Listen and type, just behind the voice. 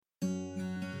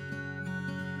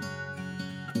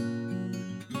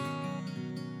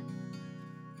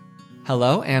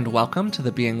Hello and welcome to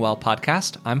the Being Well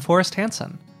podcast. I'm Forrest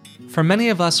Hansen. For many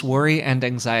of us, worry and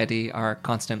anxiety are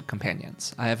constant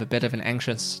companions. I have a bit of an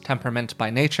anxious temperament by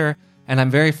nature, and I'm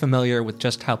very familiar with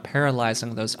just how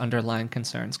paralyzing those underlying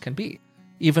concerns can be,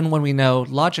 even when we know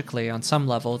logically on some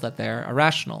level that they're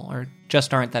irrational or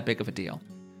just aren't that big of a deal.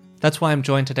 That's why I'm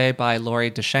joined today by Lori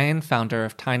Deschene, founder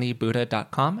of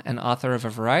tinybuddha.com and author of a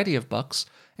variety of books,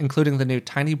 including the new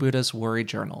Tiny Buddha's Worry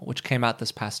Journal, which came out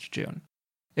this past June.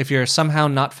 If you're somehow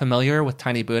not familiar with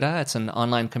Tiny Buddha, it's an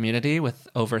online community with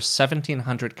over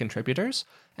 1,700 contributors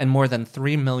and more than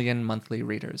 3 million monthly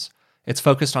readers. It's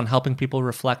focused on helping people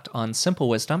reflect on simple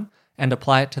wisdom and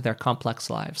apply it to their complex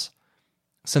lives.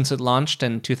 Since it launched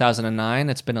in 2009,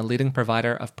 it's been a leading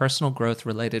provider of personal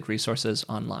growth-related resources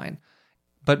online.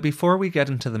 But before we get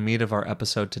into the meat of our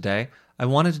episode today, I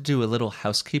wanted to do a little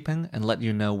housekeeping and let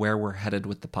you know where we're headed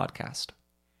with the podcast.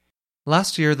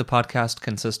 Last year, the podcast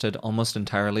consisted almost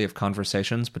entirely of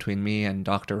conversations between me and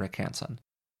Dr. Rick Hansen.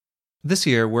 This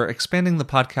year, we're expanding the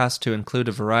podcast to include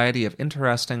a variety of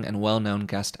interesting and well-known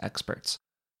guest experts.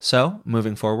 So,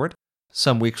 moving forward,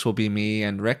 some weeks will be me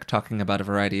and Rick talking about a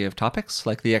variety of topics,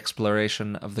 like the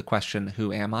exploration of the question,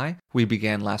 "Who am I?" we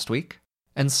began last week.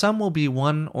 And some will be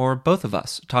one or both of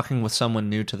us talking with someone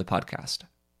new to the podcast.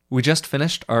 We just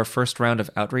finished our first round of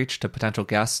outreach to potential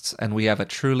guests, and we have a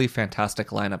truly fantastic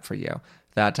lineup for you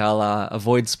that I'll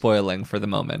avoid spoiling for the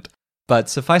moment. But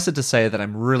suffice it to say that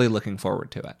I'm really looking forward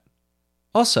to it.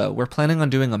 Also, we're planning on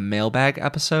doing a mailbag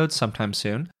episode sometime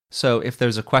soon, so if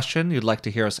there's a question you'd like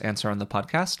to hear us answer on the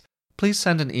podcast, please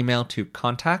send an email to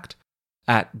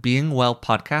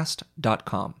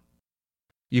contact@beingwellpodcast.com.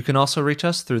 You can also reach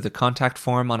us through the contact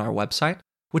form on our website,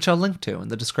 which I'll link to in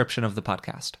the description of the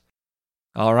podcast.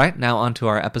 All right, now on to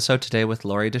our episode today with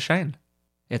Lori Deschene.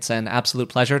 It's an absolute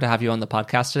pleasure to have you on the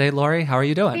podcast today, Lori. How are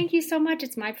you doing? Thank you so much.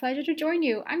 It's my pleasure to join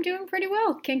you. I'm doing pretty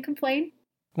well. Can't complain.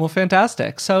 Well,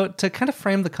 fantastic. So to kind of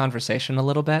frame the conversation a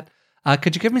little bit,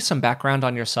 could you give me some background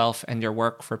on yourself and your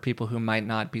work for people who might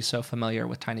not be so familiar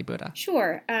with Tiny Buddha?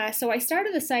 Sure. So I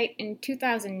started the site in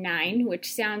 2009,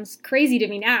 which sounds crazy to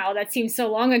me now. That seems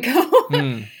so long ago.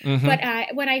 But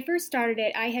when I first started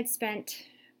it, I had spent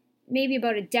maybe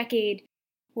about a decade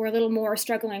or a little more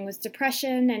struggling with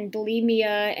depression and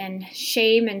bulimia and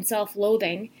shame and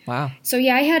self-loathing. Wow. So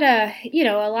yeah, I had a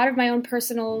lot of my own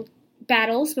personal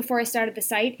battles before I started the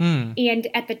site. And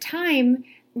at the time,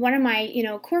 one of my,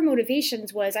 core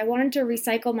motivations was I wanted to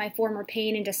recycle my former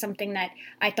pain into something that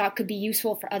I thought could be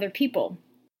useful for other people.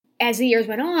 As the years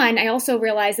went on, I also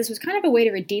realized this was kind of a way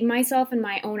to redeem myself in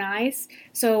my own eyes.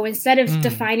 So instead of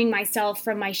defining myself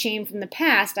from my shame from the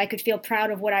past, I could feel proud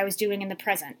of what I was doing in the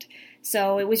present.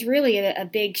 So it was really a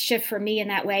big shift for me in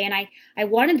that way. And I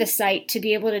wanted the site to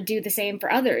be able to do the same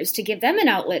for others, to give them an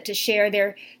outlet to share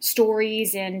their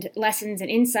stories and lessons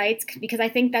and insights, because I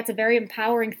think that's a very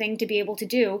empowering thing to be able to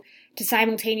do, to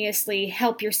simultaneously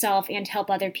help yourself and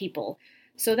help other people.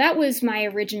 So that was my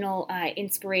original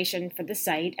inspiration for the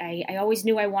site. I always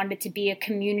knew I wanted it to be a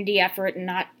community effort and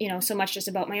not, so much just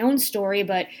about my own story,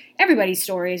 but everybody's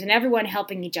stories and everyone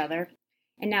helping each other.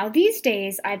 And now these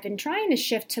days, I've been trying to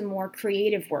shift to more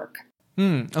creative work.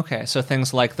 Okay, so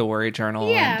things like the Worry Journal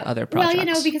and other projects.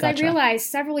 Well, because Gotcha. I realized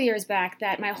several years back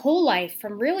that my whole life,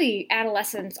 from really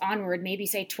adolescence onward, maybe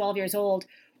say 12 years old,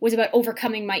 was about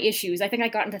overcoming my issues. I think I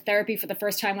got into therapy for the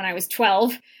first time when I was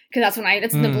 12, because that's when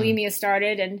the bulimia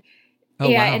started. And wow.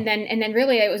 and then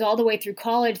really it was all the way through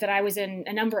college that I was in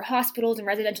a number of hospitals and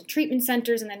residential treatment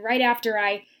centers. And then right after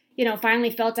I, finally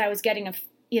felt I was getting a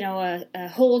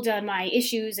hold on my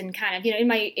issues and kind of, in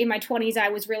my 20s, I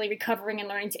was really recovering and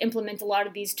learning to implement a lot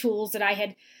of these tools that I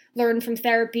had learned from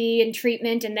therapy and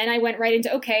treatment. And then I went right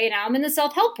into, okay, now I'm in the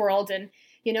self-help world. And,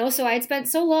 so I had spent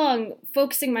so long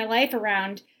focusing my life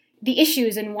around the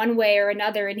issues in one way or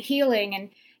another and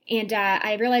healing. And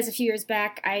I realized a few years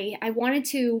back, I wanted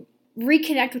to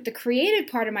reconnect with the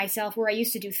creative part of myself, where I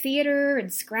used to do theater and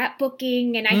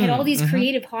scrapbooking. And I had all these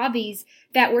creative hobbies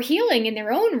that were healing in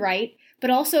their own right,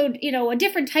 but also, a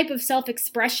different type of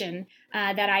self-expression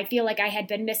that I feel like I had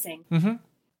been missing.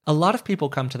 A lot of people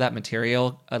come to that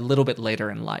material a little bit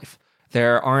later in life.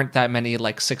 There aren't that many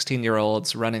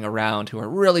 16-year-olds running around who are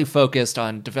really focused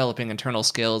on developing internal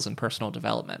skills and personal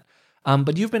development.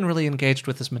 But you've been really engaged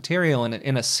with this material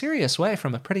in a serious way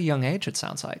from a pretty young age, it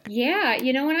sounds like. Yeah,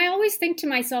 and I always think to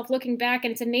myself, looking back,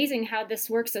 and it's amazing how this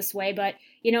works this way, but,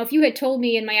 if you had told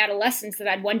me in my adolescence that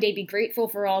I'd one day be grateful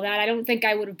for all that, I don't think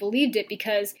I would have believed it,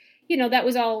 because, that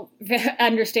was all,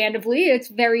 understandably,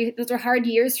 those were hard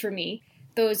years for me.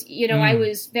 I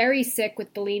was very sick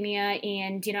with bulimia,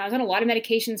 and, I was on a lot of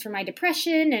medications for my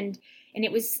depression, and And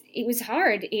it was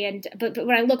hard. But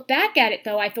when I look back at it,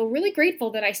 though, I feel really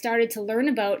grateful that I started to learn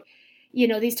about,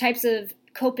 these types of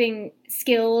coping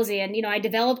skills. And, I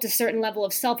developed a certain level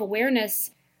of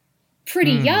self-awareness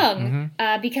pretty young,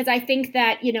 because I think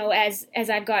that, as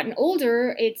I've gotten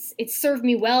older, it's served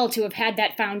me well to have had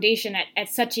that foundation at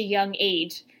such a young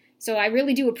age. So I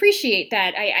really do appreciate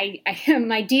that. I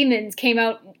my demons came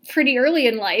out pretty early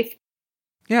in life.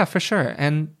 Yeah, for sure.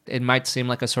 And it might seem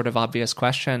like a sort of obvious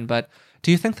question, but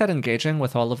do you think that engaging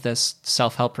with all of this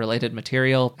self-help related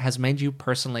material has made you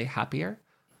personally happier?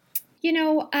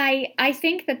 I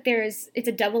think that it's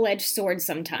a double-edged sword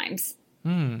sometimes,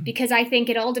 because I think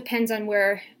it all depends on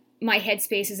where my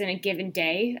headspace is in a given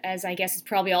day, as I guess is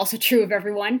probably also true of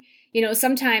everyone.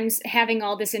 Sometimes having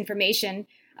all this information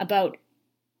about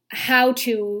how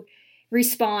to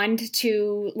respond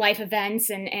to life events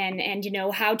and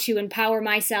how to empower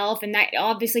myself, and that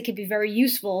obviously could be very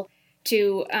useful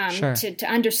to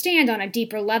understand on a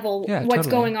deeper level what's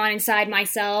going on inside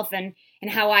myself and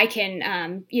how I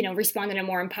can respond in a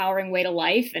more empowering way to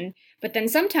life. But then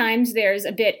sometimes there's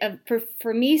a bit of,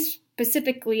 for me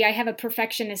specifically, I have a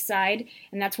perfectionist side,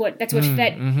 and that's what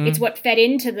fed it's what fed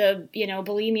into the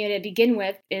bulimia to begin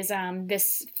with, is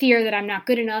this fear that I'm not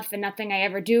good enough and nothing I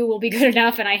ever do will be good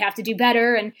enough and I have to do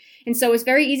better, and so it's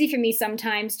very easy for me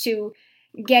sometimes to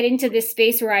get into this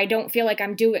space where I don't feel like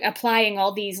I'm applying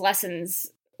all these lessons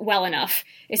well enough,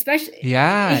 especially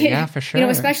for sure.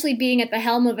 Especially being at the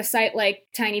helm of a site like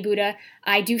Tiny Buddha,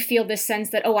 I do feel this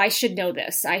sense that, I should know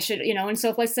this. I should, and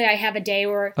so if, let's say I have a day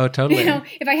where,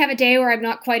 if I have a day where I'm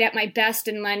not quite at my best,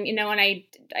 and then, and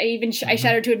I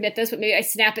shudder to admit this, but maybe I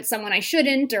snap at someone I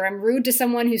shouldn't, or I'm rude to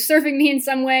someone who's serving me in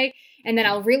some way, and then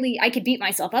I could beat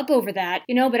myself up over that,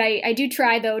 but I do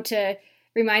try though to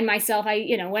remind myself,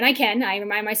 when I can, I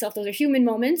remind myself those are human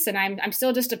moments, and I'm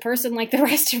still just a person like the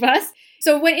rest of us.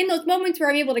 So when in those moments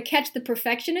where I'm able to catch the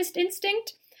perfectionist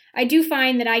instinct, I do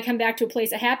find that I come back to a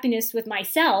place of happiness with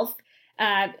myself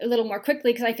a little more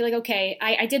quickly, because I feel like, okay,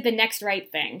 I did the next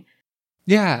right thing.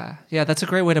 Yeah, that's a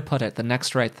great way to put it. The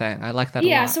next right thing. I like that a lot.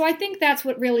 Yeah, so I think that's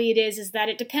what really it is that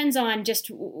it depends on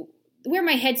just where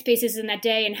my headspace is in that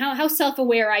day, and how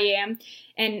self-aware I am,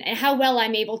 and how well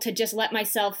I'm able to just let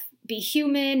myself be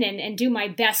human and do my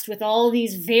best with all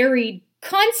these varied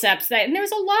concepts and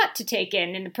there's a lot to take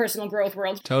in the personal growth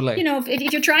world. Totally.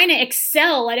 If you're trying to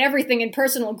excel at everything in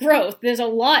personal growth, there's a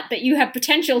lot that you have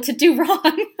potential to do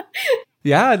wrong.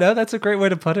 Yeah, no, that's a great way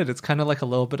to put it. It's kind of like a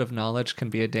little bit of knowledge can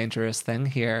be a dangerous thing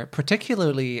here,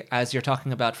 particularly as you're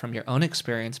talking about from your own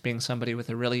experience being somebody with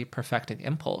a really perfecting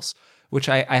impulse, which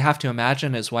I have to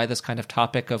imagine is why this kind of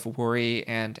topic of worry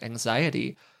and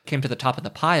anxiety came to the top of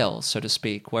the pile, so to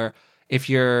speak, where if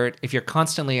you're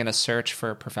constantly in a search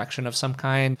for perfection of some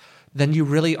kind, then you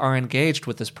really are engaged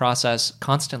with this process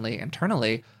constantly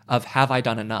internally of, have I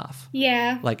done enough?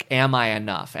 Yeah. Like, am I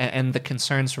enough? And the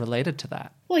concerns related to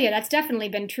that. Well, yeah, that's definitely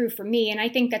been true for me. And I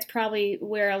think that's probably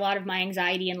where a lot of my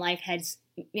anxiety in life has,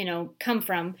 come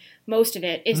from. Most of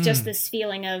it is just this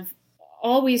feeling of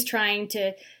always trying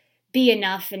to be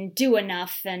enough and do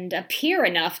enough and appear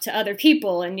enough to other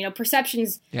people. And,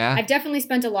 perceptions. Yeah. I've definitely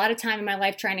spent a lot of time in my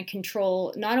life trying to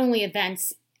control not only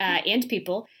events and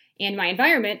people and my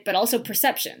environment, but also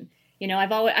perception.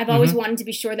 I've always wanted to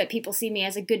be sure that people see me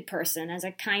as a good person, as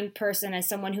a kind person, as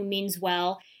someone who means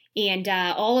well. And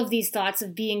all of these thoughts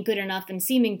of being good enough and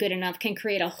seeming good enough can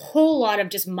create a whole lot of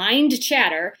just mind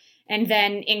chatter and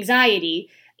then anxiety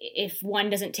if one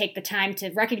doesn't take the time to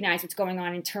recognize what's going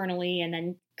on internally and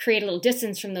then create a little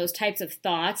distance from those types of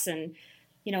thoughts and,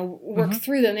 work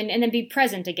through them and then be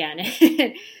present again.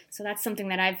 So that's something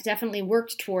that I've definitely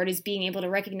worked toward, is being able to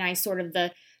recognize sort of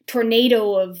the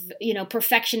tornado of,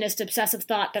 perfectionist, obsessive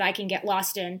thought that I can get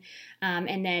lost in.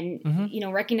 And then,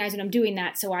 recognize when I'm doing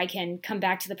that so I can come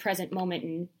back to the present moment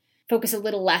and focus a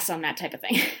little less on that type of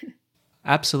thing.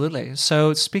 Absolutely.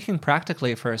 So speaking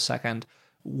practically for a second,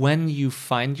 when you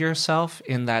find yourself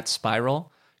in that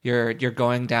spiral, you're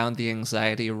going down the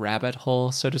anxiety rabbit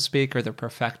hole, so to speak, or the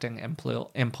perfecting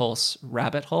impulse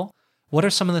rabbit hole, what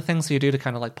are some of the things that you do to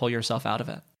kind of like pull yourself out of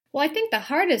it? Well, I think the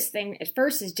hardest thing at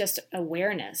first is just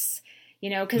awareness,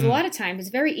 because a lot of times it's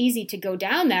very easy to go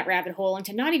down that rabbit hole and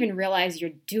to not even realize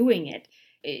you're doing it.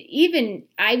 Even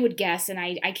I would guess, and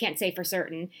I can't say for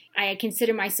certain, I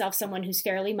consider myself someone who's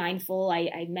fairly mindful.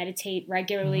 I meditate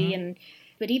regularly,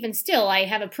 but even still, I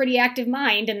have a pretty active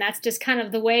mind, and that's just kind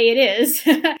of the way it is.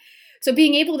 So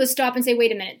being able to stop and say,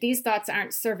 wait a minute, these thoughts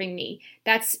aren't serving me,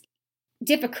 that's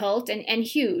difficult and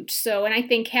huge. So, and I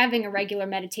think having a regular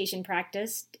meditation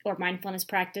practice or mindfulness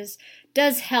practice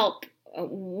does help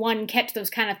one catch those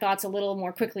kind of thoughts a little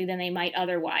more quickly than they might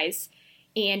otherwise.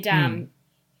 And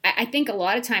I think a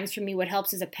lot of times for me, what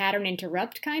helps is a pattern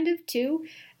interrupt kind of too.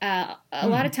 A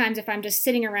lot of times if I'm just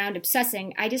sitting around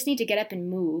obsessing, I just need to get up and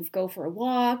move, go for a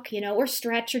walk, or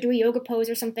stretch or do a yoga pose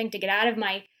or something to get out of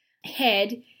my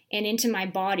head and into my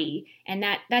body. And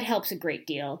that helps a great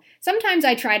deal. Sometimes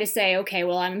I try to say, okay,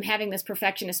 well, I'm having this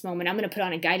perfectionist moment. I'm going to put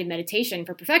on a guided meditation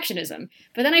for perfectionism.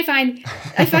 But then I find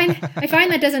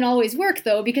that doesn't always work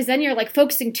though, because then you're like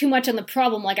focusing too much on the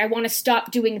problem. Like I want to stop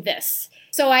doing this.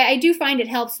 So I do find it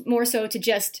helps more so to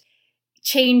just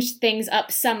change things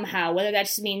up somehow, whether that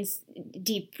just means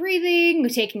deep breathing,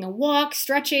 taking a walk,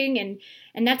 stretching,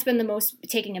 and that's been the most,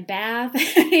 taking a bath,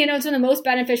 it's been the most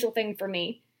beneficial thing for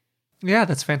me. Yeah,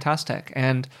 that's fantastic.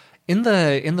 And in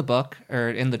the book, or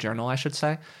in the journal, I should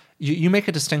say, you make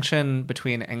a distinction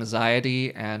between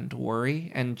anxiety and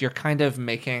worry, and you're kind of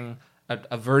making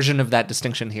a version of that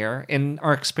distinction here. In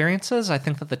our experiences, I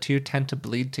think that the two tend to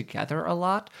bleed together a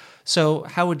lot. So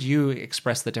how would you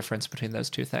express the difference between those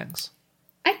two things?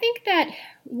 I think that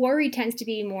worry tends to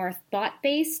be more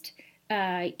thought-based,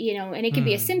 and it can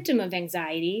be a symptom of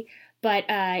anxiety, but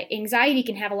anxiety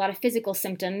can have a lot of physical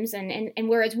symptoms, and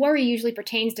whereas worry usually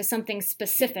pertains to something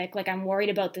specific, like I'm worried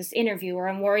about this interview, or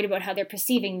I'm worried about how they're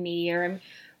perceiving me, or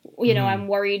I'm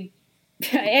worried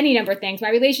any number of things.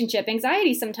 My relationship,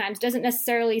 anxiety sometimes doesn't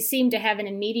necessarily seem to have an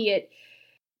immediate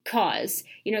cause.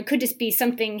 It could just be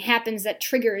something happens that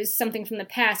triggers something from the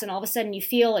past, and all of a sudden you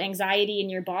feel anxiety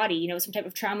in your body, some type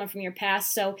of trauma from your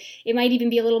past. So it might even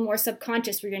be a little more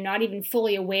subconscious where you're not even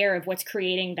fully aware of what's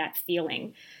creating that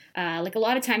feeling. Like a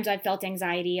lot of times I've felt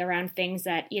anxiety around things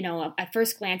that, at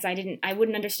first glance, I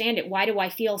wouldn't understand it. Why do I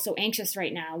feel so anxious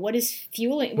right now? What is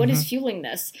fueling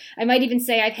this? I might even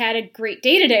say I've had a great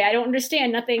day today. I don't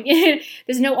understand nothing.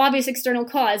 There's no obvious external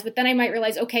cause, but then I might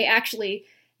realize, okay, actually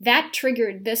that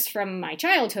triggered this from my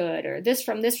childhood, or this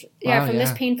from this,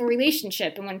 this painful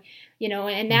relationship. And when,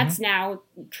 and that's now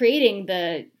creating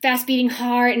the fast beating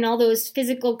heart and all those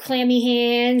physical clammy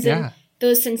hands and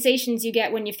those sensations you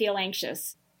get when you feel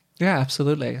anxious. Yeah,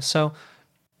 absolutely. So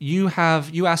you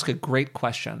ask a great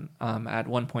question at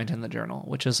one point in the journal,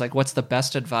 which is like, what's the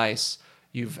best advice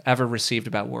you've ever received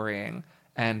about worrying,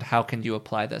 and how can you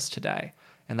apply this today?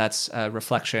 And that's a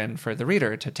reflection for the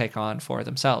reader to take on for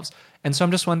themselves. And so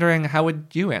I'm just wondering, how would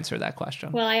you answer that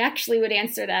question? Well, I actually would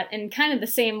answer that in kind of the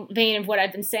same vein of what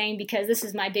I've been saying, because this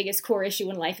is my biggest core issue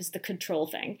in life, is the control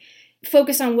thing.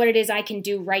 Focus on what it is I can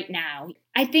do right now.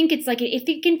 I think it's like, if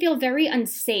it can feel very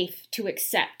unsafe to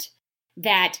accept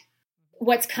that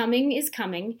what's coming is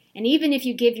coming, and even if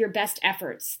you give your best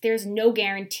efforts, there's no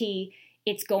guarantee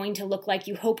it's going to look like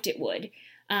you hoped it would.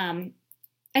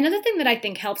 Another thing that I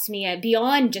think helps me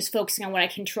beyond just focusing on what I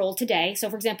control today. So,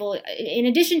 for example, in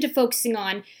addition to focusing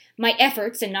on my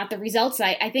efforts and not the results,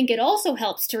 I think it also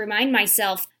helps to remind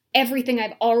myself everything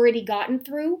I've already gotten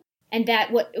through, and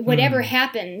that whatever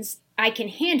happens, I can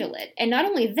handle it. And not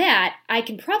only that, I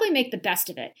can probably make the best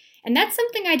of it. And that's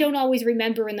something I don't always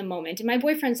remember in the moment. And my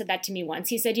boyfriend said that to me once.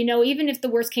 He said, even if the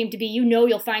worst came to be,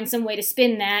 you'll find some way to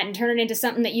spin that and turn it into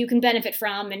something that you can benefit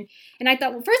from. And I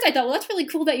thought, well, that's really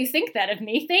cool that you think that of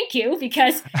me. Thank you,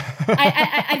 because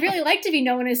I'd really like to be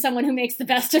known as someone who makes the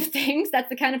best of things. That's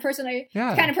the kind of person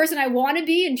I want to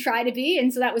be and try to be.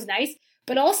 And so that was nice.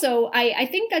 But also, I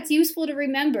think that's useful to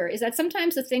remember, is that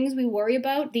sometimes the things we worry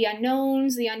about, the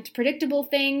unknowns, the unpredictable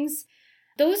things,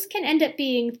 those can end up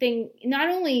being not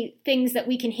only things that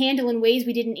we can handle in ways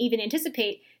we didn't even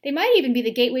anticipate, they might even be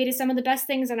the gateway to some of the best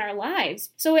things in our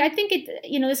lives. So I think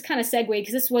this kind of segued,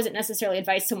 because this wasn't necessarily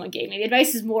advice someone gave me. The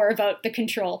advice is more about the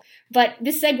control. But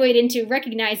this segued into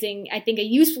recognizing, I think, a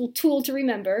useful tool to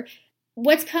remember.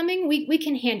 What's coming, we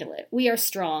can handle it. We are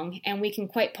strong, and we can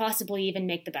quite possibly even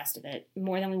make the best of it,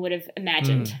 more than we would have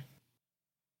imagined.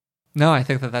 No, I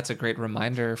think that's a great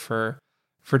reminder for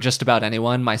just about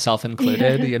anyone, myself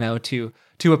included,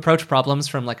 to approach problems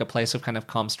from like a place of kind of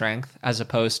calm strength, as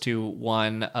opposed to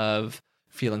one of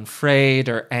feeling afraid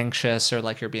or anxious, or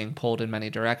like you're being pulled in many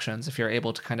directions. If you're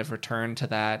able to kind of return to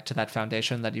that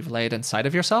foundation that you've laid inside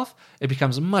of yourself, it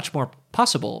becomes much more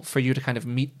possible for you to kind of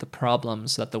meet the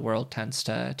problems that the world tends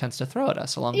to throw at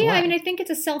us along the way. Yeah, I mean, I think it's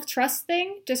a self-trust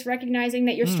thing, just recognizing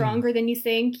that you're stronger than you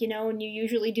think, and you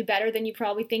usually do better than you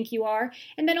probably think you are.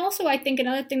 And then also, I think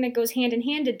another thing that goes hand in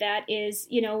hand with that is,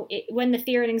 when the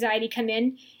fear and anxiety come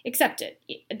in, accept it.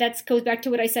 That goes back to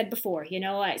what I said before.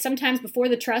 Sometimes before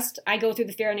the trust, I go through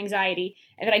the fear and anxiety,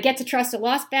 and that I get to trust a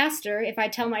lot faster if I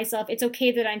tell myself it's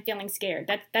okay that I'm feeling scared.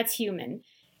 That's human.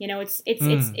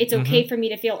 It's okay for me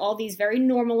to feel all these very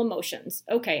normal emotions.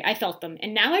 Okay, I felt them,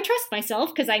 and now I trust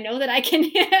myself, because I know that I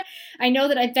can. I know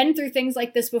that I've been through things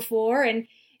like this before, and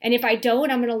And if I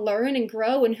don't, I'm going to learn and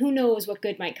grow, and who knows what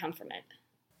good might come from it.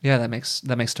 Yeah, that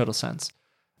makes total sense.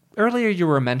 Earlier, you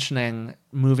were mentioning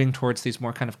moving towards these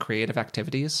more kind of creative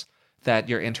activities that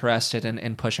you're interested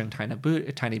in pushing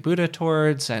Tiny Buddha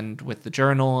towards, and with the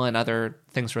journal and other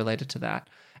things related to that.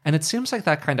 And it seems like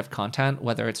that kind of content,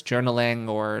 whether it's journaling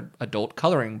or adult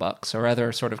coloring books or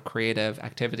other sort of creative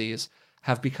activities,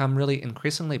 have become really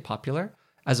increasingly popular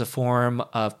as a form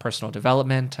of personal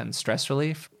development and stress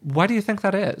relief. Why do you think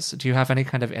that is? Do you have any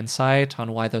kind of insight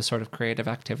on why those sort of creative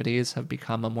activities have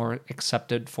become a more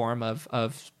accepted form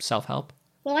of self-help?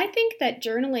 Well, I think that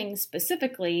journaling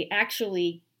specifically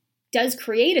actually does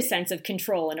create a sense of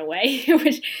control in a way,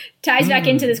 which ties back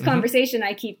into this conversation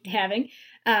I keep having.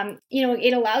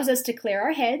 It allows us to clear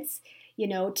our heads,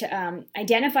 to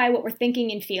identify what we're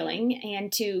thinking and feeling, and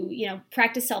to,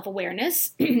 practice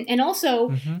self-awareness, and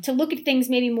also to look at things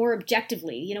maybe more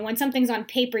objectively. When something's on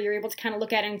paper, you're able to kind of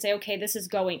look at it and say, okay, this is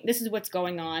what's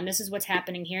going on. This is what's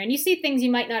happening here. And you see things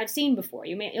you might not have seen before.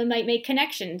 You might make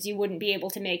connections you wouldn't be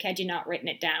able to make had you not written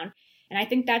it down. And I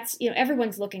think that's,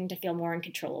 everyone's looking to feel more in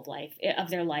control of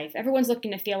their life. Everyone's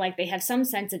looking to feel like they have some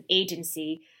sense of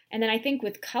agency. And then I think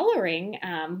with coloring,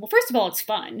 well, first of all, it's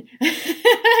fun.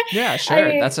 Yeah, sure. I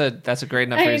mean, that's a great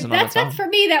enough reason on its own. For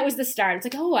me, that was the start. It's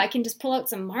like, oh, I can just pull out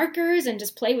some markers and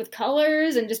just play with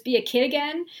colors and just be a kid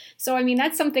again. So, I mean,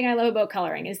 that's something I love about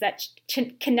coloring, is that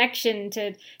connection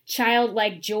to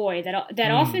childlike joy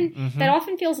that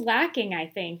often feels lacking, I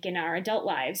think, in our adult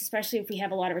lives, especially if we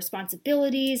have a lot of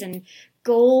responsibilities and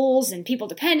goals and people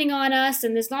depending on us.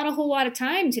 And there's not a whole lot of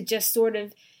time to just sort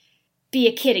of be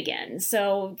a kid again.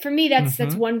 So for me,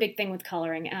 that's one big thing with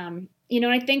coloring. And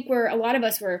I think a lot of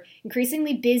us were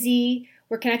increasingly busy.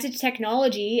 We're connected to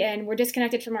technology and we're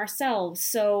disconnected from ourselves.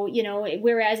 So,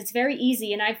 whereas it's very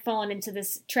easy, and I've fallen into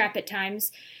this trap at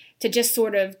times, to just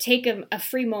sort of take a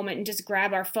free moment and just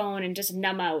grab our phone and just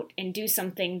numb out and do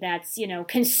something that's,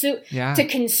 to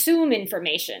consume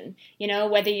information,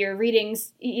 whether you're reading,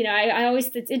 I always,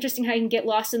 it's interesting how you can get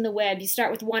lost in the web. You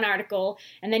start with one article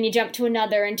and then you jump to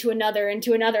another and to another and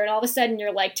to another. And all of a sudden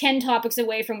you're like 10 topics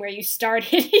away from where you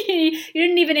started. You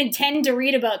didn't even intend to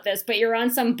read about this, but you're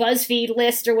on some BuzzFeed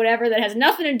list or whatever that has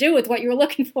nothing to do with what you were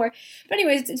looking for. But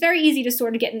anyways, it's very easy to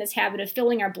sort of get in this habit of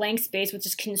filling our blank space with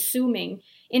just consuming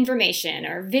information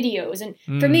or videos.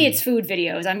 And for me, it's food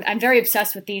videos. I'm very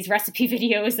obsessed with these recipe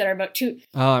videos that are about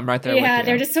I'm right there with you.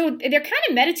 They're just they're kind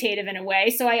of meditative in a way.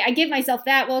 So I give myself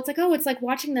that. Well, it's like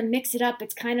watching them mix it up.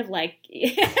 It's kind of like,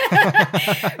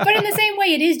 but in the same way,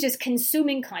 it is just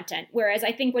consuming content. Whereas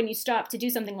I think when you stop to do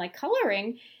something like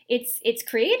coloring, it's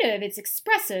creative, it's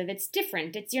expressive, it's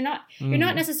different. You're not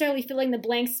necessarily filling the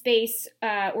blank space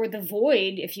or the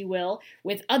void, if you will,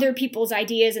 with other people's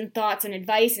ideas and thoughts and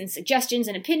advice and suggestions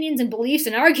and opinions and beliefs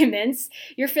and arguments.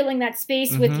 You're filling that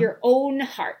space with your own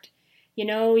heart,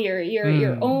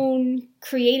 your own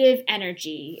creative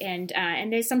energy, and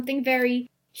there's something very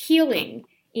healing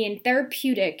and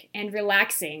therapeutic and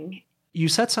relaxing. You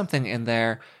said something in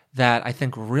there that I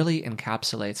think really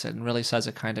encapsulates it and really says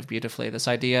it kind of beautifully. This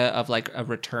idea of like a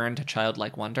return to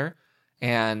childlike wonder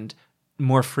and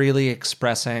more freely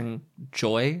expressing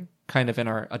joy kind of in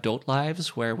our adult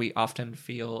lives, where we often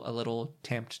feel a little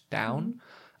tamped down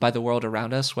by the world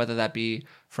around us, whether that be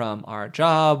from our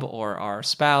job or our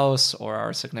spouse or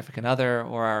our significant other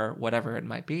or our whatever it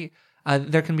might be.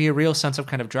 There can be a real sense of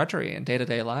kind of drudgery in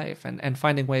day-to-day life, and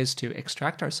finding ways to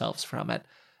extract ourselves from it,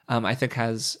 I think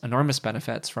has enormous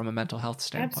benefits from a mental health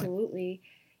standpoint. Absolutely.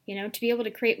 To be able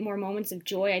to create more moments of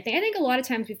joy. I think a lot of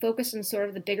times we focus on sort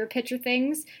of the bigger picture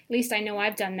things. At least I know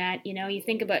I've done that. You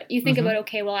think about,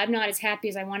 okay, well, I'm not as happy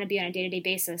as I want to be on a day-to-day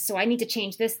basis, so I need to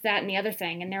change this, that, and the other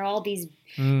thing. And there are all these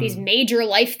major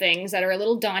life things that are a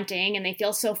little daunting and they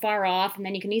feel so far off. And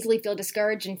then you can easily feel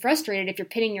discouraged and frustrated if you're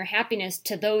pinning your happiness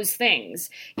to those things.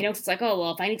 It's like, oh,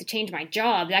 well, if I need to change my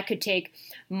job, that could take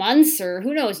months or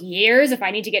who knows, years if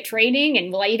I need to get training.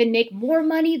 And will I even make more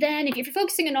money then? If you're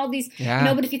focusing on all these,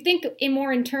 but if you think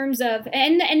more in terms of,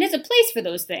 and there's a place for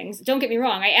those things. Don't get me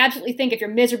wrong. I absolutely think if you're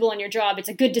miserable in your job, it's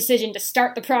a good decision to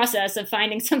start the process of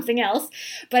finding something else.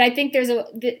 But I think there's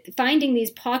finding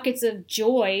these pockets of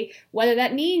joy, whether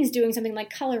that means doing something like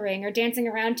coloring or dancing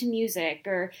around to music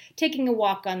or taking a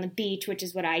walk on the beach, which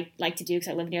is what I like to do because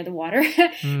I live near the water.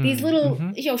 These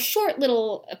little, short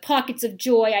little pockets of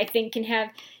joy, I think, can have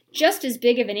just as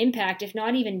big of an impact, if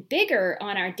not even bigger,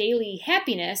 on our daily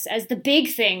happiness as the big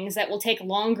things that will take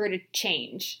longer to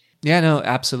change. Yeah, no,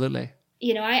 absolutely.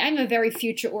 I'm a very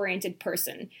future-oriented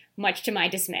person, much to my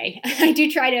dismay.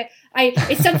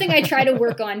 It's something I try to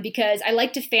work on because I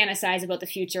like to fantasize about the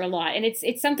future a lot. And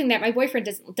it's something that my boyfriend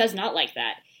does not like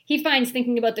that. he finds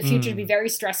thinking about the future to be very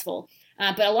stressful.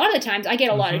 But a lot of the times I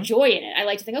get a lot of joy in it. I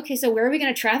like to think, okay, so where are we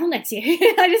going to travel next year?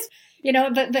 I just,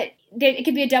 but it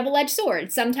could be a double-edged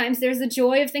sword. Sometimes there's the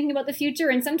joy of thinking about the future,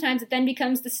 and sometimes it then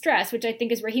becomes the stress, which I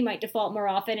think is where he might default more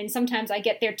often. And sometimes I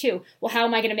get there too. Well, how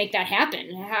am I going to make that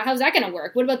happen? How's that going to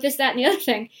work? What about this, that, and the other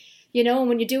thing? And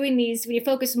when you're doing these, when you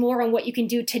focus more on what you can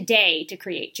do today to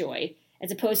create joy,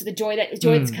 as opposed to the joy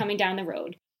that's coming down the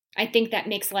road, I think that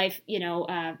makes life,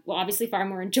 obviously far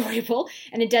more enjoyable.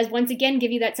 And it does, once again,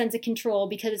 give you that sense of control,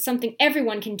 because it's something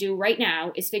everyone can do right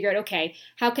now is figure out, okay,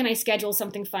 how can I schedule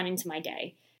something fun into my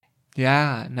day?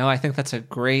 Yeah, no, I think that's a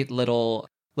great little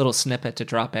snippet to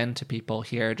drop into people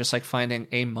here, just like finding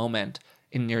a moment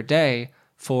in your day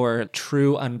for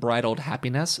true unbridled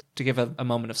happiness. To give a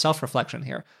moment of self-reflection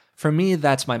here. For me,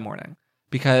 that's my morning.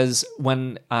 Because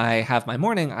when I have my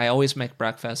morning, I always make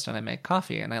breakfast and I make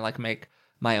coffee, and I make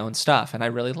my own stuff, and I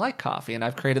really like coffee, and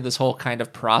I've created this whole kind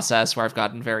of process where I've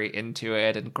gotten very into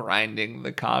it and grinding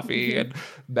the coffee and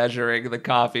measuring the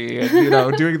coffee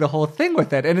and doing the whole thing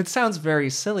with it. And it sounds very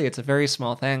silly, it's a very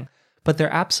small thing, but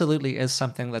there absolutely is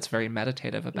something that's very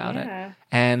meditative about it,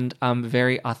 and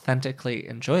very authentically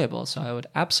enjoyable. So I would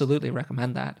absolutely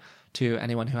recommend that to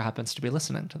anyone who happens to be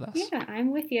listening to this. Yeah,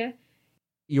 I'm with you.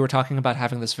 You were talking about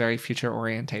having this very future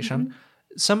orientation.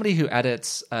 Somebody who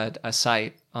edits a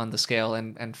site on the scale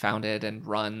and founded and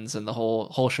runs and the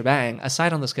whole shebang, a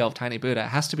site on the scale of Tiny Buddha,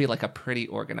 has to be a pretty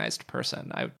organized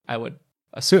person, I would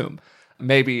assume.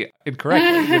 Maybe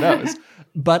incorrectly, who knows?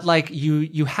 But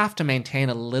you have to maintain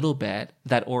a little bit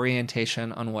that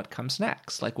orientation on what comes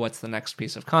next. What's the next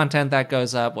piece of content that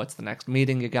goes up? What's the next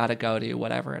meeting you got to go to?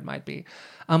 Whatever it might be.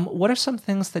 What are some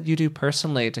things that you do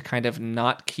personally to kind of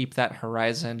not keep that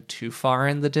horizon too far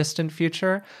in the distant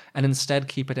future, and instead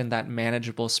keep it in that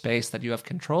manageable space that you have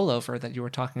control over that you were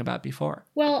talking about before?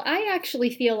 Well, I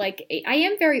actually feel like I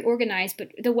am very organized,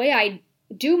 but the way I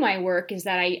do my work is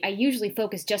that I usually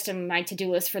focus just on my to-do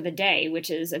list for the day, which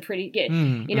is a pretty good,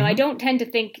 I don't tend to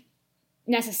think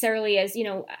necessarily as,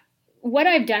 what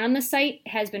I've done on the site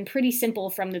has been pretty simple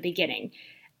from the beginning.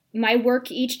 My work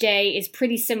each day is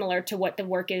pretty similar to what the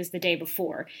work is the day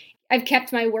before. I've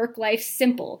kept my work life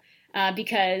simple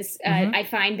because I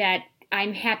find that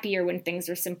I'm happier when things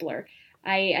are simpler.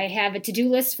 I have a to-do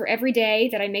list for every day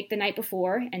that I make the night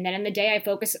before, and then in the day I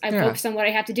focus on what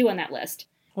I have to do on that list.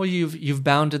 Well, you've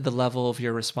bounded the level of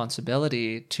your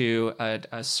responsibility to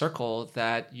a circle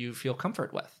that you feel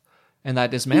comfort with, and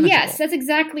that is manageable. Yes, that's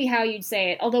exactly how you'd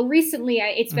say it. Although recently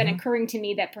it's been occurring to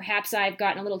me that perhaps I've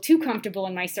gotten a little too comfortable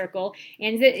in my circle.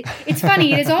 And it's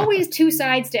funny, there's always two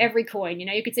sides to every coin.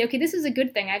 You could say, okay, this is a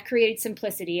good thing. I've created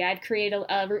simplicity. I've created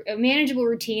a manageable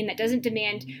routine that doesn't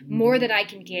demand more than I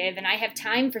can give. And I have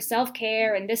time for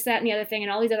self-care and this, that, and the other thing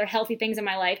and all these other healthy things in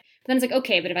my life. But then it's like,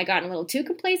 okay, but have I gotten a little too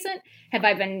complacent? Have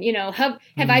I been, have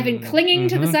I been clinging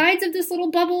to the sides of this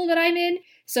little bubble that I'm in?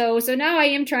 So now I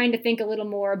am trying to think a little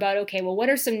more about, okay, well, what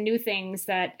are some new things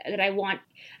that I want?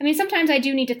 I mean, sometimes I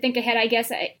do need to think ahead, I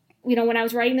guess. When I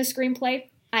was writing the screenplay,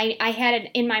 I had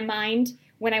it in my mind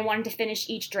when I wanted to finish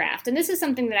each draft. And this is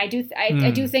something that I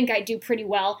do think I do pretty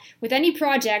well. With any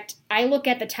project, I look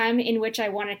at the time in which I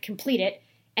want to complete it,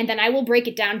 and then I will break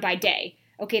it down by day.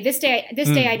 Okay, this day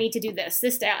I need to do this.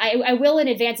 This day I will, in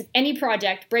advance of any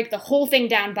project, break the whole thing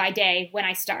down by day when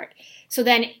I start. So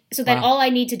then all I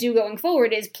need to do going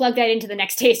forward is plug that into the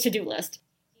next day's to-do list.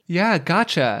 Yeah,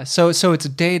 gotcha. So it's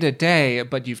day to day,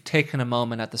 but you've taken a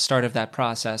moment at the start of that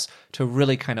process to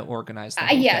really kind of organize the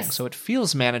whole thing. So it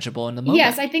feels manageable in the moment.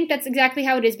 Yes, I think that's exactly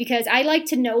how it is, because I like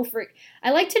to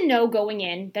know going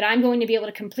in that I'm going to be able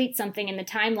to complete something in the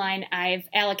timeline I've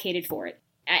allocated for it.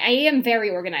 I am very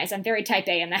organized. I'm very type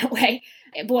A in that way.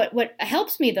 But what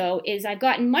helps me, though, is I've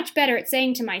gotten much better at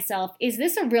saying to myself, is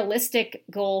this a realistic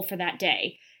goal for that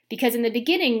day? Because in the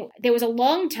beginning, there was a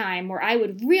long time where I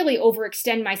would really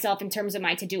overextend myself in terms of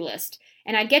my to-do list.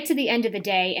 And I'd get to the end of the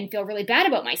day and feel really bad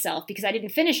about myself because I didn't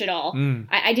finish it all.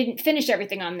 I didn't finish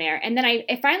everything on there. And then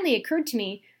it finally occurred to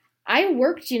me, I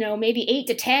worked, maybe 8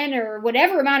 to 10 or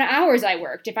whatever amount of hours I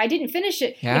worked. If I didn't finish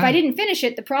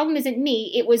it, the problem isn't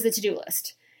me, it was the to-do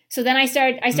list. So then I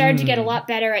started to get a lot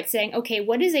better at saying, okay,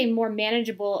 what is a more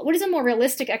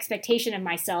realistic expectation of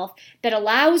myself that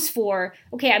allows for,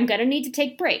 okay, I'm going to need to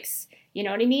take breaks. You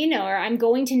know what I mean? Or I'm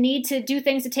going to need to do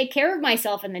things to take care of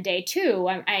myself in the day too.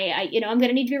 I'm going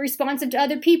to need to be responsive to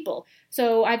other people.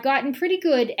 So I've gotten pretty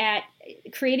good at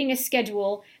creating a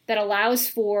schedule that allows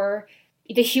for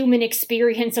the human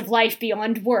experience of life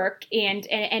beyond work. And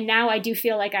now I do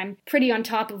feel like I'm pretty on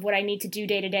top of what I need to do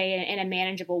day to day in a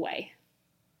manageable way.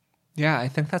 Yeah, I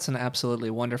think that's an absolutely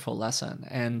wonderful lesson.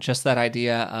 And just that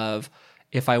idea of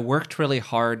if I worked really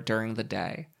hard during the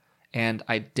day and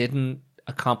I didn't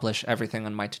accomplish everything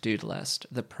on my to-do list,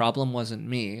 the problem wasn't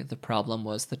me, the problem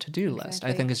was the to-do list.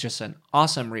 I think it's just an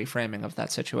awesome reframing of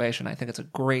that situation. I think it's a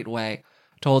great way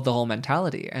to hold the whole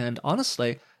mentality. And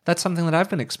honestly, that's something that I've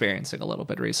been experiencing a little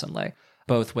bit recently,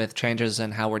 both with changes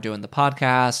in how we're doing the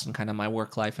podcast and kind of my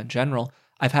work life in general.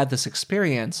 I've had this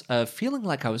experience of feeling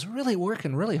like I was really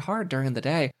working really hard during the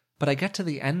day, but I get to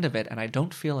the end of it and I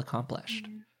don't feel accomplished.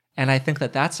 Mm-hmm. And I think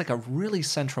that that's like a really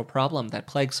central problem that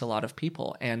plagues a lot of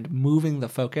people. And moving the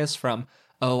focus from,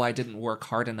 oh, I didn't work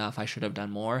hard enough, I should have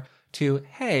done more, to,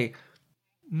 hey,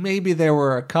 maybe there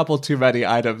were a couple too many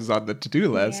items on the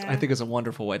to-do list, I think is a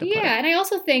wonderful way to put it. Yeah, and I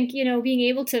also think, being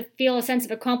able to feel a sense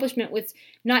of accomplishment with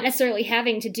not necessarily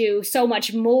having to do so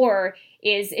much more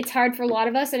it's hard for a lot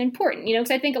of us and important, because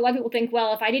I think a lot of people think,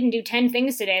 well, if I didn't do 10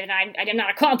 things today, then I'm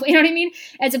not accomplished, you know what I mean?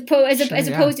 As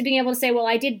opposed to being able to say, well,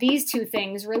 I did these 2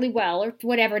 things really well, or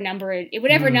whatever number it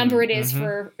is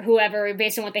for whoever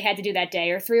based on what they had to do that day,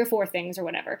 or 3 or 4 things or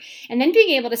whatever. And then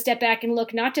being able to step back and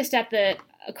look not just at the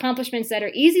accomplishments that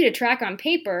are easy to track on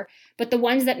paper, but the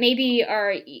ones that maybe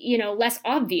are, less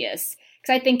obvious.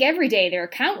 Because I think every day there are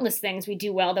countless things we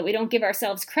do well that we don't give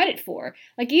ourselves credit for.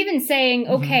 Like even saying,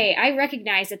 okay, I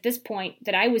recognize at this point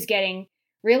that I was getting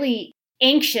really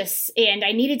anxious and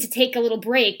I needed to take a little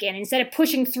break. And instead of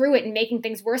pushing through it and making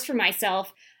things worse for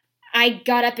myself, I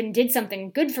got up and did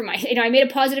something good for I made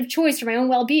a positive choice for my own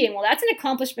well-being. Well, that's an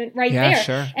accomplishment there.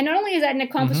 Sure. And not only is that an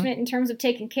accomplishment in terms of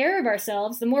taking care of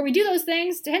ourselves, the more we do those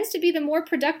things tends to be the more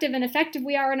productive and effective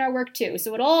we are in our work too.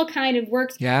 So it all kind of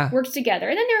works together.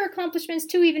 And then there are accomplishments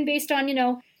too, even based on,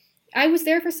 I was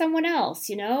there for someone else,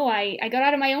 I got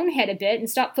out of my own head a bit and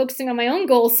stopped focusing on my own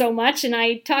goals so much, and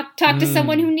I talked to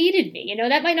someone who needed me.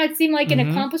 That might not seem like an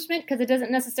accomplishment because it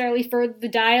doesn't necessarily further the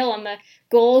dial on the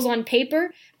goals on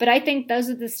paper, but I think those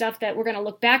are the stuff that we're going to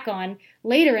look back on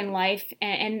later in life,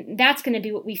 and that's going to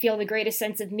be what we feel the greatest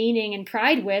sense of meaning and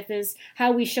pride with, is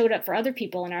how we showed up for other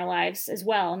people in our lives as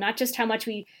well. Not just how much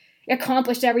we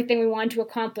accomplished everything we wanted to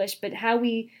accomplish, but how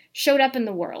we showed up in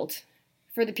the world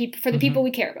for the people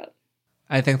we care about.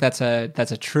 I think that's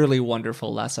a truly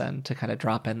wonderful lesson to kind of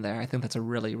drop in there. I think that's a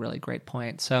really, really great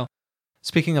point. So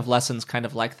speaking of lessons kind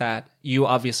of like that, you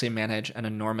obviously manage an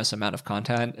enormous amount of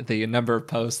content. The number of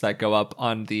posts that go up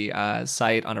on the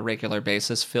site on a regular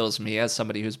basis fills me, as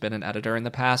somebody who's been an editor in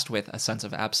the past, with a sense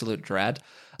of absolute dread.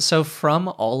 So from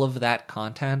all of that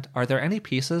content, are there any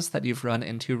pieces that you've run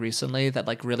into recently that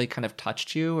like really kind of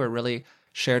touched you or really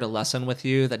shared a lesson with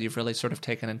you that you've really sort of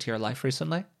taken into your life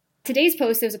recently? Today's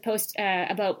post, there was a post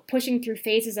about pushing through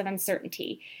phases of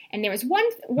uncertainty. And there was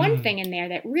one thing in there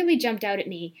that really jumped out at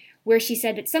me, where she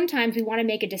said that sometimes we want to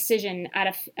make a decision out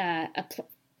of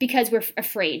because we're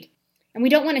afraid. And we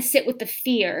don't want to sit with the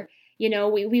fear.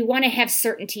 We want to have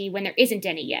certainty when there isn't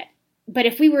any yet. But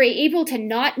if we were able to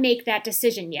not make that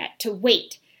decision yet, to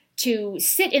wait, to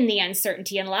sit in the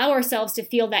uncertainty and allow ourselves to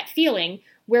feel that feeling,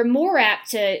 we're more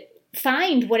apt to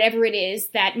find whatever it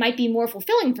is that might be more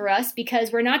fulfilling for us, because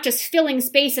we're not just filling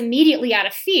space immediately out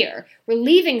of fear. We're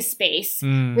leaving space.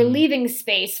 We're leaving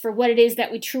space for what it is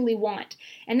that we truly want.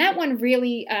 And that one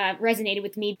really resonated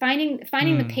with me. Finding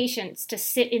the patience to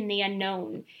sit in the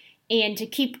unknown and to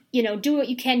keep, do what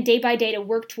you can day by day to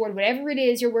work toward whatever it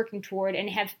is you're working toward, and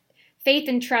have faith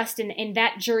and trust in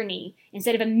that journey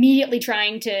instead of immediately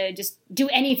trying to just do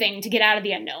anything to get out of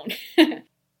the unknown.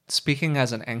 Speaking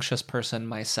as an anxious person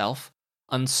myself,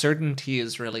 uncertainty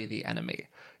is really the enemy.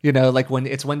 Like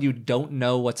when you don't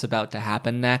know what's about to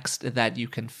happen next, that you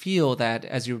can feel that,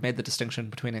 as you made the distinction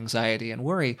between anxiety and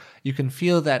worry, you can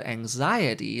feel that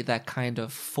anxiety, that kind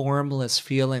of formless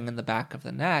feeling in the back of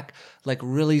the neck, like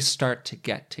really start to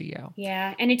get to you.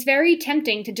 Yeah, and it's very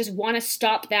tempting to just want to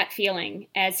stop that feeling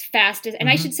as fast as, and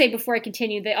I should say before I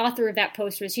continue, the author of that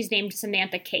post she's named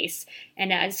Samantha Case.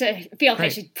 And so I feel like I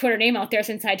should put her name out there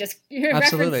since I just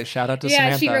Absolutely, shout out to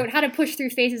Samantha. Yeah, she wrote How to Push Through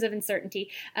Phases of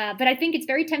Uncertainty. But I think it's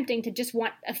very tempting to just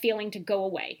want a feeling to go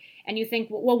away, and you think,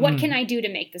 well, what can I do to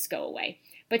make this go away?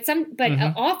 But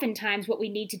oftentimes what we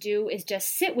need to do is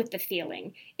just sit with the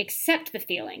feeling, accept the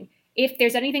feeling. If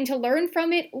there's anything to learn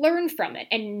from it,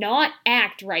 and not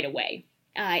act right away.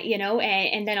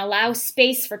 And then allow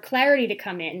space for clarity to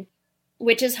come in,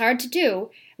 which is hard to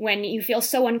do when you feel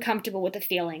so uncomfortable with the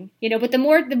feeling. But the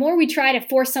more we try to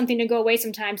force something to go away,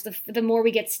 sometimes the more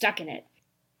we get stuck in it.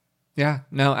 Yeah,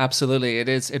 no, absolutely.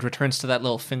 It returns to that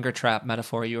little finger trap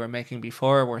metaphor you were making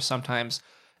before, where sometimes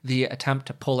the attempt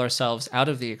to pull ourselves out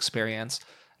of the experience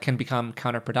can become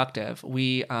counterproductive.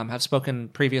 We have spoken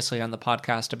previously on the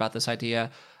podcast about this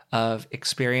idea of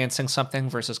experiencing something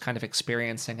versus kind of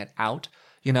experiencing it out.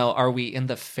 are we in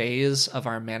the phase of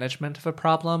our management of a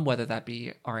problem, whether that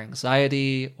be our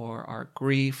anxiety or our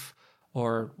grief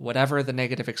or whatever the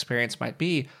negative experience might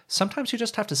be? Sometimes you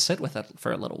just have to sit with it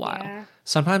for a little while. Yeah.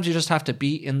 Sometimes you just have to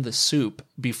be in the soup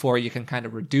before you can kind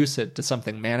of reduce it to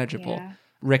something manageable. Yeah.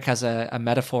 Rick has a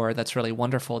metaphor that's really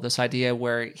wonderful, this idea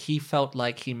where he felt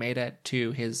like he made it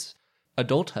to his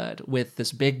adulthood with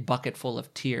this big bucket full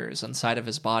of tears inside of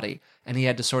his body, and he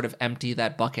had to sort of empty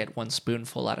that bucket one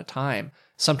spoonful at a time.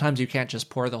 Sometimes you can't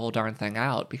just pour the whole darn thing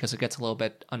out because it gets a little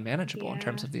bit unmanageable in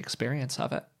terms of the experience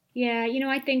of it. Yeah,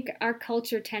 I think our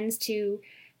culture tends to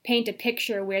paint a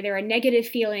picture where there are negative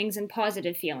feelings and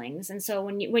positive feelings, and so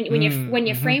when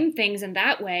you frame things in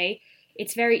that way,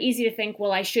 it's very easy to think,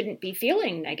 well, I shouldn't be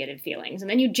feeling negative feelings.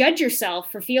 And then you judge yourself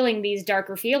for feeling these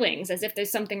darker feelings as if there's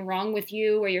something wrong with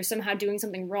you, or you're somehow doing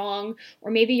something wrong,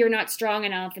 or maybe you're not strong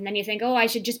enough. And then you think, oh, I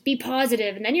should just be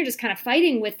positive. And then you're just kind of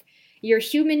fighting with your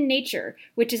human nature,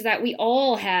 which is that we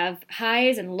all have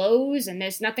highs and lows, and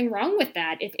there's nothing wrong with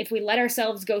that if we let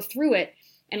ourselves go through it.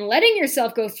 And letting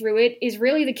yourself go through it is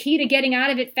really the key to getting out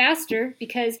of it faster,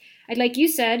 because like you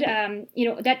said,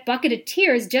 that bucket of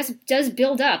tears just does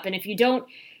build up. And if you don't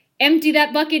empty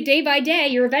that bucket day by day,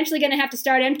 you're eventually going to have to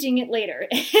start emptying it later.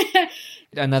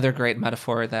 Another great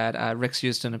metaphor that Rick's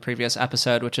used in a previous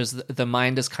episode, which is the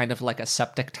mind is kind of like a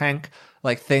septic tank.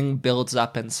 Like, thing builds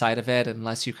up inside of it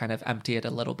unless you kind of empty it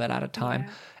a little bit at a time.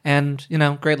 Yeah.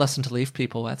 And, great lesson to leave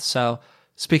people with. So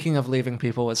speaking of leaving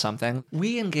people with something,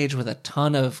 we engage with a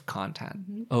ton of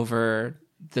content over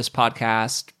this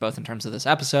podcast, both in terms of this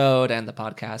episode and the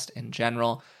podcast in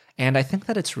general. And I think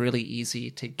that it's really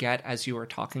easy to get, as you were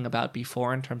talking about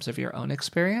before in terms of your own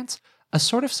experience, a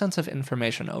sort of sense of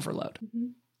information overload,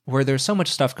 where there's so much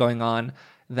stuff going on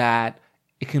that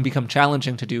it can become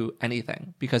challenging to do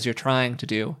anything because you're trying to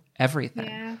do everything.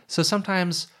 Yeah. So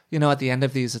sometimes, at the end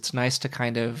of these, it's nice to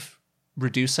kind of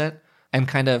reduce it and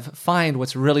kind of find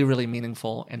what's really, really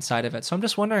meaningful inside of it. So I'm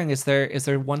just wondering, is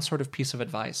there one sort of piece of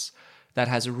advice that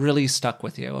has really stuck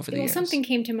with you over the years? Something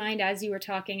came to mind as you were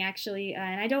talking, actually,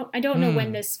 and I don't know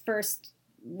when this first,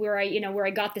 where I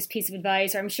got this piece of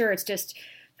advice, or I'm sure it's just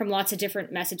from lots of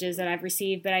different messages that I've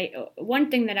received. But one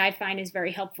thing that I find is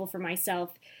very helpful for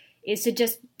myself is to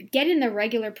just get in the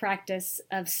regular practice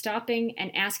of stopping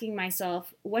and asking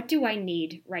myself, what do I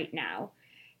need right now?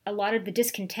 A lot of the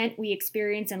discontent we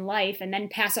experience in life and then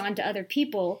pass on to other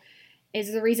people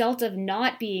is the result of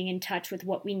not being in touch with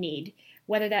what we need.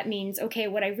 Whether that means, okay,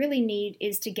 what I really need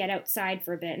is to get outside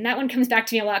for a bit. And that one comes back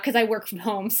to me a lot because I work from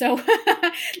home. So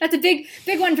that's a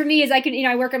big one for me, is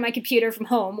I work on my computer from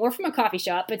home or from a coffee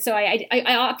shop. But so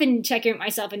I often check in with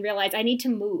myself and realize I need to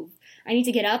move. I need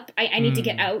to get up. I need to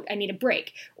get out. I need a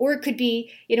break. Or it could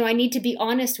be, I need to be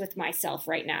honest with myself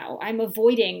right now. I'm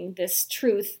avoiding this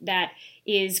truth that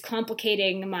is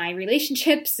complicating my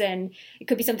relationships, and it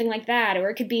could be something like that. Or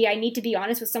it could be, I need to be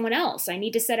honest with someone else. I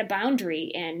need to set a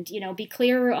boundary and, be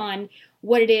clear on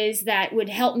what it is that would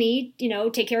help me,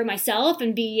 take care of myself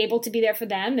and be able to be there for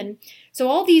them. And so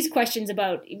all these questions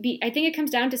I think it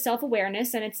comes down to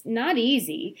self-awareness, and it's not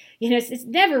easy. It's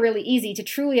never really easy to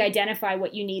truly identify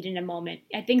what you need in a moment.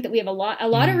 I think that we have a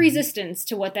lot of resistance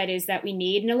to what that is that we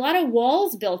need, and a lot of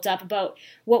walls built up about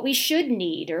what we should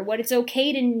need or what it's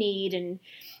okay to need, and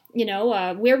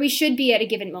where we should be at a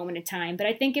given moment in time. But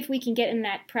I think if we can get in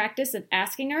that practice of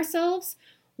asking ourselves,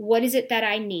 what is it that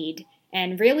I need?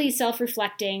 And really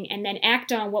self-reflecting, and then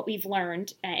act on what we've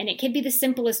learned. And it can be the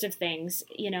simplest of things.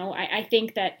 I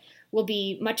think that we'll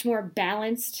be much more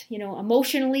balanced,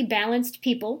 emotionally balanced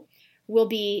people. We'll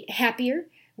be happier,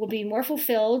 we'll be more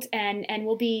fulfilled, and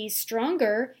we'll be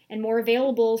stronger and more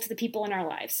available to the people in our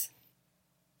lives.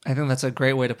 I think that's a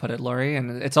great way to put it, Lori.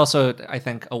 And it's also, I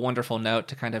think, a wonderful note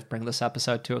to kind of bring this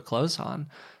episode to a close on.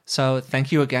 So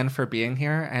thank you again for being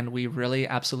here, and we really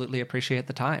absolutely appreciate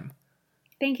the time.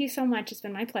 Thank you so much. It's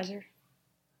been my pleasure.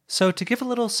 So to give a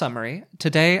little summary,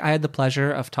 today I had the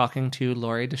pleasure of talking to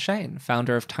Lori Deschene,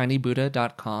 founder of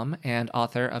tinybuddha.com and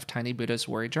author of Tiny Buddha's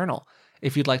Worry Journal.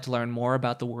 If you'd like to learn more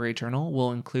about the Worry Journal,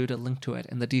 we'll include a link to it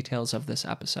in the details of this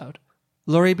episode.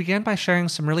 Lori began by sharing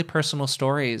some really personal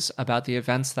stories about the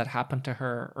events that happened to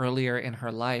her earlier in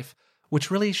her life,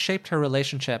 which really shaped her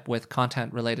relationship with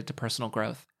content related to personal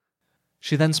growth.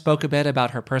 She then spoke a bit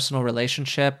about her personal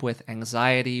relationship with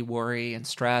anxiety, worry, and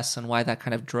stress, and why that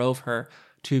kind of drove her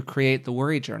to create the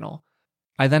Worry Journal.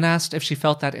 I then asked if she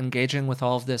felt that engaging with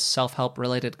all of this self-help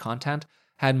related content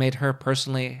had made her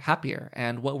personally happier,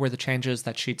 and what were the changes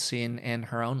that she'd seen in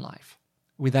her own life.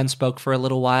 We then spoke for a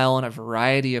little while on a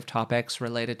variety of topics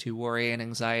related to worry and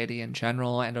anxiety in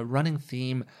general, and a running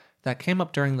theme that came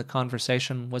up during the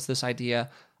conversation was this idea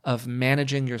of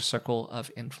managing your circle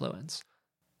of influence.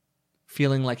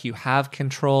 Feeling like you have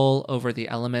control over the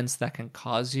elements that can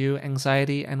cause you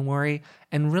anxiety and worry,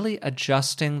 and really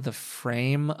adjusting the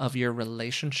frame of your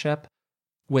relationship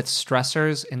with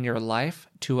stressors in your life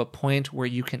to a point where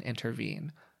you can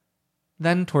intervene.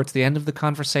 Then, towards the end of the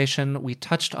conversation, we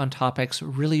touched on topics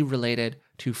really related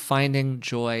to finding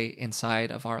joy inside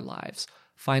of our lives,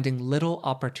 finding little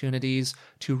opportunities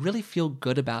to really feel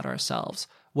good about ourselves,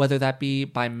 whether that be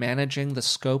by managing the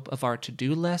scope of our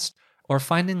to-do list or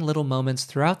finding little moments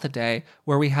throughout the day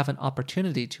where we have an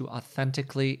opportunity to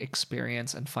authentically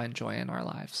experience and find joy in our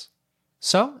lives.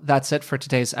 So that's it for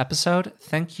today's episode.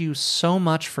 Thank you so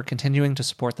much for continuing to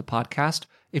support the podcast.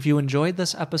 If you enjoyed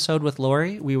this episode with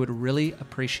Lori, we would really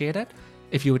appreciate it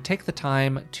if you would take the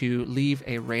time to leave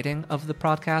a rating of the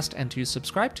podcast and to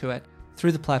subscribe to it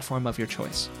through the platform of your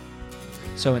choice.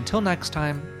 So until next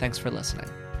time, thanks for listening.